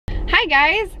Hi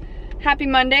guys, happy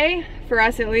Monday, for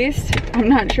us at least. I'm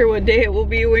not sure what day it will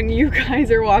be when you guys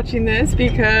are watching this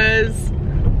because,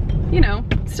 you know,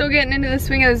 still getting into the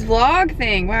swing of this vlog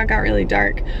thing. Wow, it got really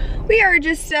dark. We are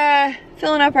just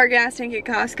filling up our gas tank at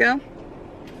Costco.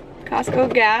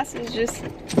 Costco gas is just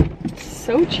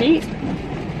so cheap.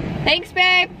 Thanks,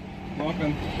 babe.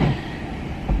 Welcome.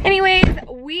 Anyways,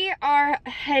 we are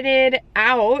headed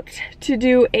out to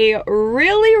do a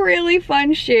really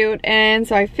fun shoot, and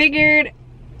so I figured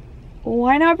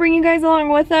why not bring you guys along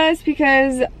with us,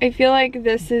 because I feel like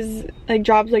this is like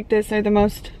jobs like this are the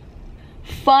most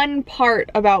fun part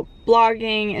about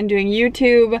blogging and doing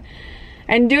YouTube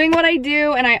and doing what I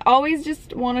do, and I always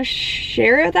just want to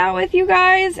share that with you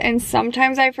guys, and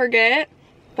sometimes I forget,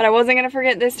 but I wasn't gonna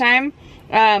forget this time.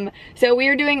 So we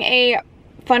are doing a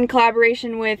fun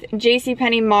collaboration with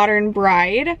JCPenney Modern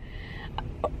Bride,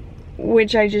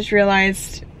 which I just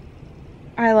realized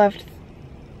I left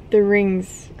the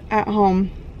rings at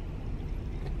home.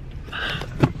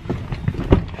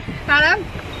 Adam,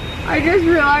 I just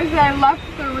realized that I left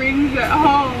the rings at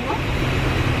home.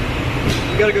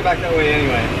 You gotta go back that way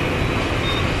anyway.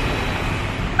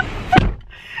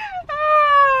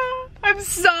 I'm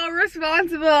so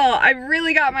responsible. I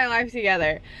really got my life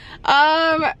together.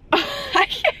 I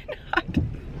cannot.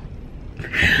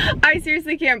 I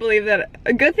seriously can't believe that.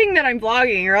 A good thing that I'm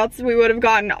vlogging, or else we would have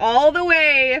gotten all the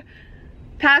way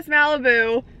past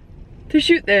Malibu to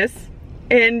shoot this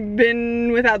and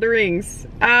been without the rings.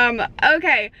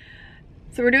 Okay.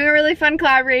 So we're doing a really fun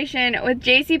collaboration with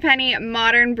JCPenney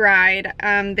Modern Bride.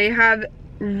 They have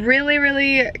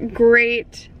really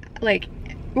great, like,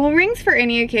 well, rings for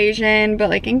any occasion, but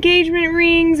like engagement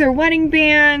rings or wedding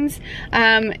bands.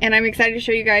 And I'm excited to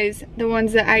show you guys the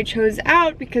ones that I chose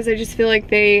out because I just feel like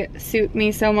they suit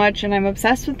me so much and I'm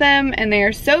obsessed with them and they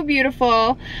are so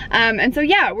beautiful. And so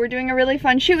yeah, we're doing a really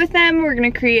fun shoot with them. We're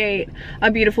gonna create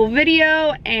a beautiful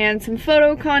video and some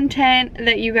photo content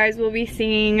that you guys will be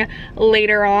seeing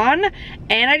later on.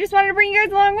 And I just wanted to bring you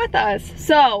guys along with us.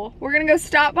 So we're gonna go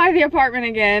stop by the apartment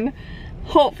again.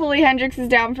 Hopefully Hendrix is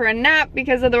down for a nap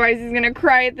because otherwise he's gonna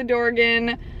cry at the door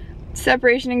again.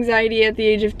 Separation anxiety at the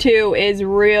age of 2 is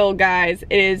real, guys.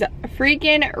 It is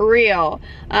freaking real.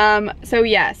 So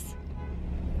yes,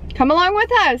 come along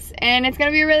with us and it's gonna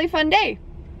be a really fun day.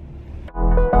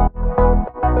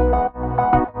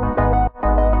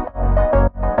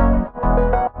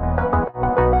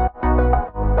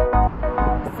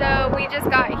 So we just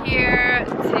got here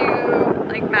to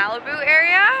like Malibu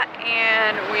area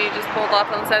and we just pulled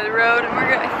off on the side of the road and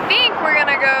I think we're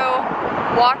gonna go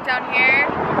walk down here,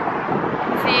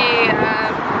 see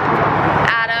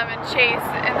Adam and Chase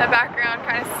in the background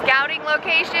kind of scouting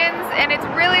locations, and it's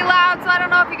really loud so I don't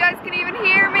know if you guys can even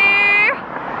hear me,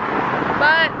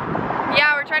 but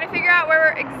yeah, we're trying to figure out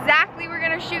where exactly we're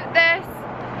gonna shoot this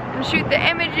and shoot the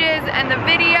images and the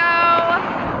video,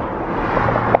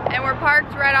 and we're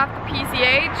parked right off the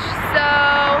PCH, so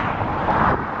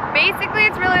basically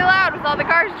it's really loud with all the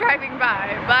cars driving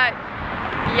by, but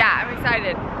yeah, I'm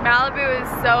excited. Malibu is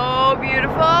so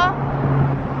beautiful.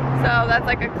 So that's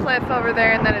like a cliff over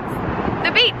there and then it's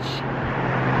the beach.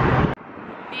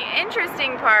 The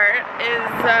interesting part is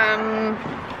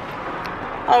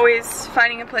always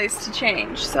finding a place to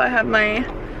change. So I have my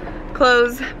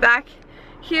clothes back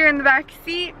here in the back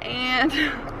seat and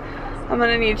I'm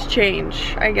gonna need to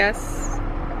change, I guess,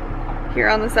 here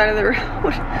on the side of the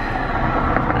road.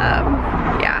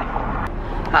 Yeah.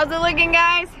 How's it looking,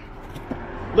 guys?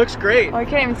 Looks great. Oh, I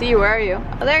can't even see you. Where are you?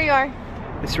 Oh, there you are.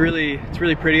 It's really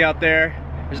pretty out there.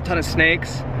 There's a ton of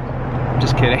snakes. I'm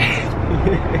just kidding.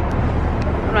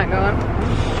 I'm not going.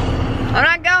 I'm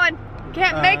not going. You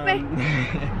can't make me.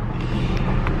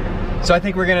 So I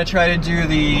think we're gonna try to do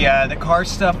the car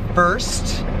stuff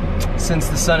first, since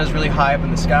the sun is really high up in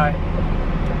the sky.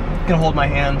 You can hold my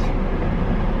hand.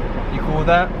 You cool with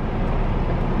that?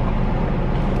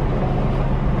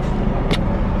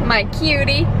 My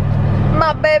cutie,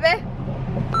 my baby.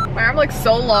 My arm looks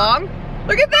so long.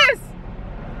 Look at this.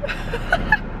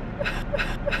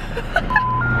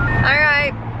 All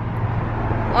right,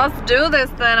 let's do this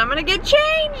then. I'm gonna get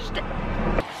changed.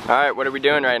 All right, what are we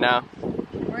doing right now?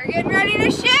 We're getting ready to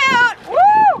shoot.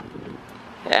 Woo!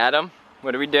 Adam,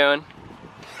 what are we doing?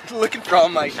 Looking for all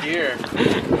my gear.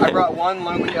 I brought one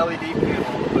lonely LED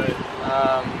panel, but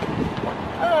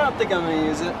I don't think I'm gonna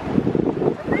use it.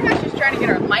 We're pretty much just trying to get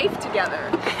our life together.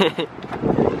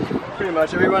 Pretty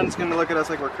much, everyone's gonna look at us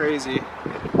like we're crazy.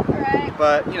 Alright.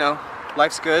 But, you know,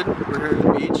 life's good. We're here at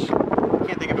the beach.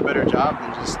 Can't think of a better job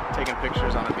than just taking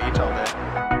pictures on the beach all day.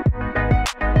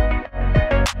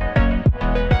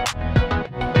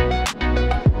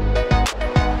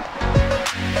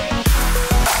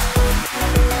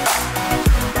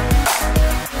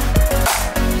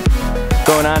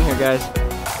 going on here, guys?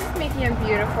 Just making a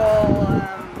beautiful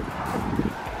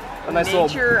A nice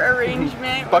nature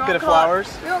arrangement. bucket of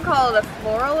flowers. We won't call it a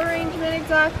floral arrangement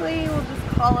exactly. We'll just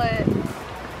call it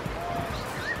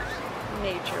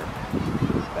nature.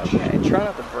 Okay. Try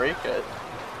not to break it.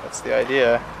 That's the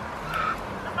idea.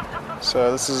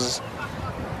 So this is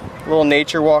little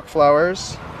nature walk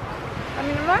flowers. I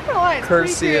mean, I'm not gonna lie, it's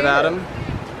Courtesy of pretty creative.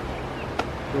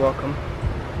 Adam. You're welcome.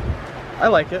 I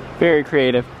like it. Very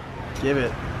creative. Give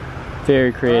it.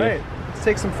 Very creative. Alright, let's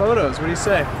take some photos. What do you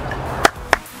say?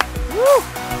 Woo!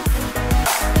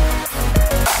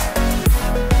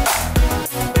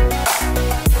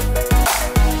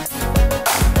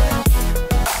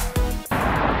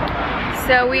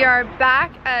 So we are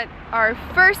back at our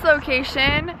first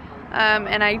location,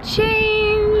 and I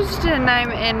changed, and I'm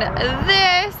in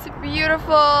this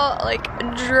beautiful like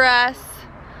dress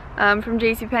from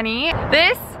JCPenney.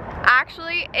 This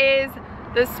actually is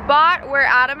the spot where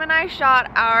Adam and I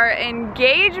shot our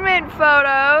engagement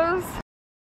photos.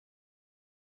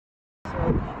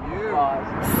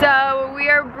 So we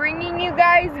are bringing you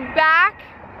guys back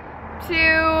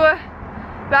to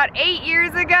about 8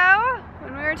 years ago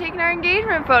when we were taking our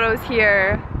engagement photos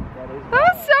here. That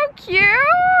was so cute!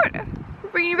 We're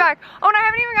bringing you back. Oh, and I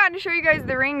haven't even gotten to show you guys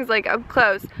the rings like up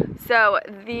close. So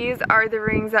these are the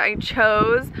rings that I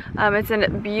chose. It's a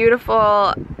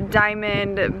beautiful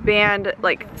diamond band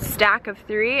like stack of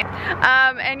 3.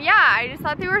 And yeah, I just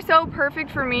thought they were so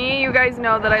perfect for me. You guys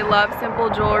know that I love simple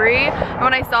jewelry. And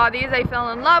when I saw these, I fell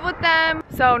in love with them.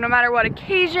 So no matter what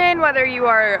occasion, whether you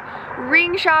are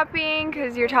ring shopping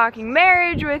because you're talking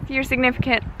marriage with your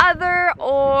significant other,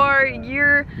 or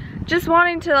you're just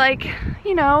wanting to, like,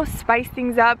 you know, spice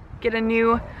things up, get a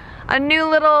new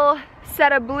little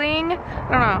set of bling. I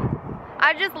don't know.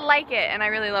 I just like it, and I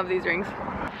really love these rings.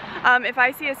 If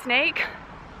I see a snake,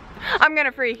 I'm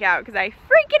gonna freak out because I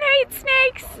freaking hate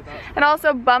snakes. And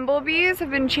also bumblebees have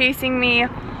been chasing me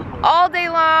all day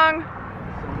long.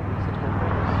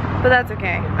 But that's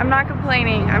okay. I'm not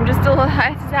complaining. I just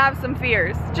have some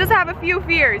fears. Just have a few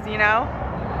fears, you know?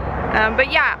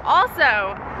 But yeah, also,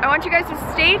 I want you guys to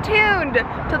stay tuned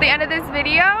till the end of this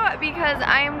video because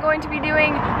I am going to be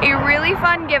doing a really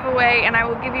fun giveaway, and I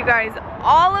will give you guys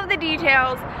all of the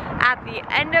details at the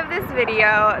end of this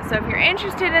video. So if you're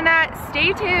interested in that,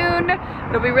 stay tuned.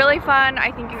 It'll be really fun.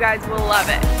 I think you guys will love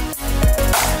it.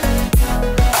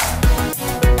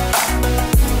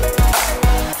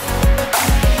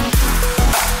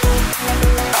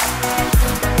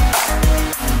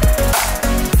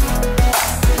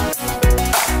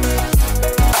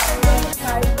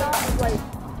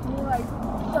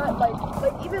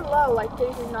 Like even low, like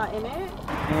face is not in it.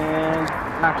 And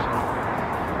action.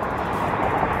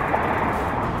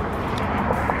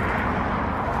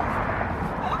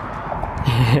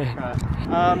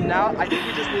 Now I think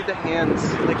you just need the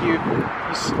hands. Like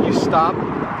you stop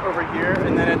over here,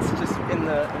 and then it's just in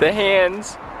the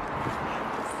hands.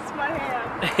 This is my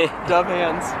hand. dove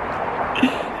hands.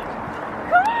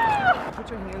 Put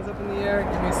your hands up in the air.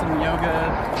 Give me some yoga,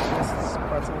 just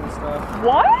pretzel and stuff.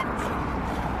 What?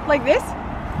 Like this?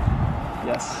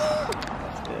 Yes.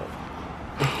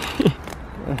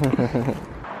 That's it.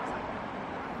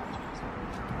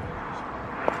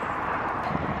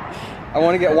 I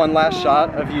want to get one last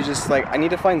shot of you just like, I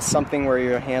need to find something where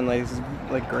your hand is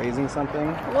like grazing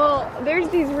something. Well, there's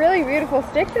these really beautiful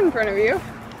sticks in front of you.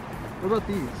 What about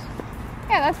these?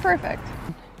 Yeah, that's perfect.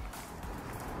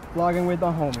 Vlogging with the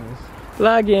homies.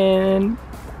 Vlogging.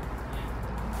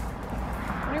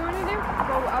 What do you want to do?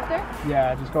 Go out there?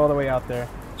 Yeah, just go all the way out there.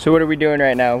 So what are we doing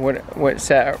right now? What is this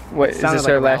Like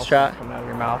our last shot? Coming out of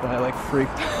your mouth, and I like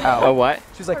freaked out. Oh, what?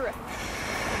 She's like,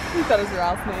 You thought it was your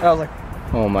house name. I was like,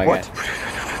 Oh my what?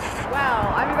 god.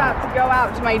 Wow, I'm about to go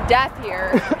out to my death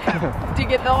here to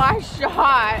get the last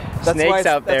shot. Snakes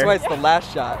out there. That's why it's the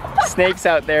last shot. Snakes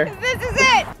out there. This is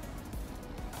it!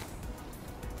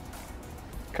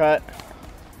 Cut.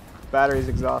 Battery's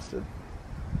exhausted.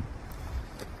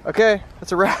 Okay,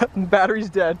 that's a wrap. Battery's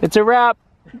dead. It's a wrap.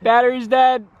 Battery's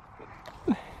dead.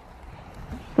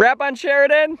 Wrap on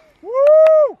Sheridan.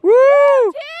 Woo!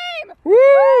 Woo! Team!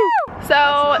 Woo!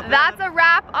 So that's a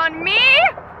wrap on me.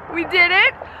 We did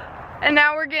it. And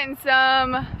now we're getting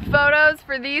some photos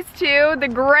for these two. The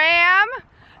gram.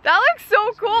 That looks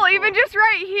so cool, even just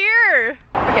right here.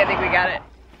 Okay, I think we got it.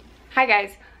 Hi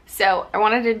guys. So I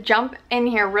wanted to jump in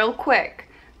here real quick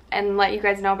and let you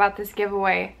guys know about this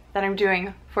giveaway that I'm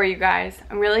doing for you guys.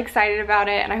 I'm really excited about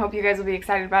it, and I hope you guys will be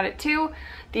excited about it too.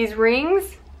 These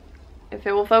rings, if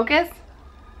it will focus,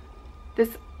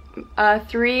 this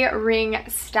 3-ring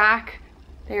stack,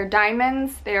 they are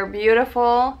diamonds, they are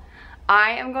beautiful.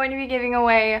 I am going to be giving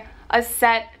away a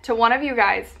set to one of you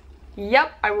guys.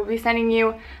 Yep, I will be sending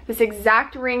you this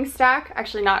exact ring stack.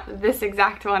 Actually, not this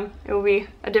exact one. It will be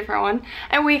a different one.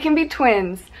 And we can be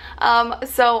twins.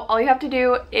 So all you have to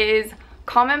do is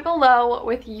comment below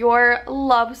with your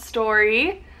love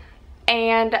story.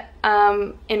 And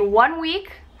in 1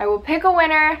 week, I will pick a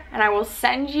winner and I will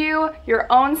send you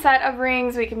your own set of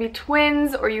rings. We can be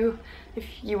twins, or if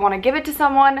you want to give it to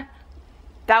someone,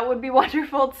 that would be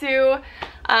wonderful too.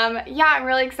 Yeah, I'm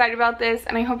really excited about this,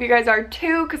 and I hope you guys are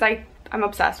too, because I'm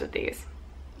obsessed with these.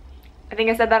 I think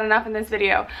I said that enough in this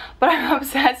video, but I'm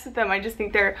obsessed with them. I just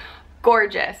think they're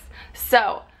gorgeous.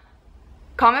 So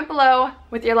comment below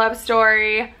with your love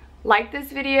story, like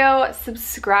this video,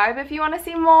 subscribe if you want to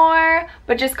see more,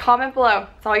 but just comment below.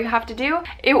 That's all you have to do.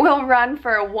 It will run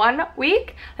for 1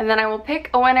 week, and then I will pick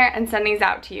a winner and send these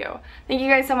out to you. Thank you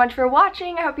guys so much for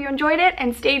watching. I hope you enjoyed it,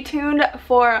 and stay tuned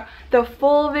for the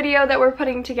full video that we're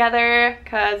putting together,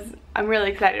 because I'm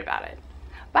really excited about it.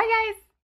 Bye guys!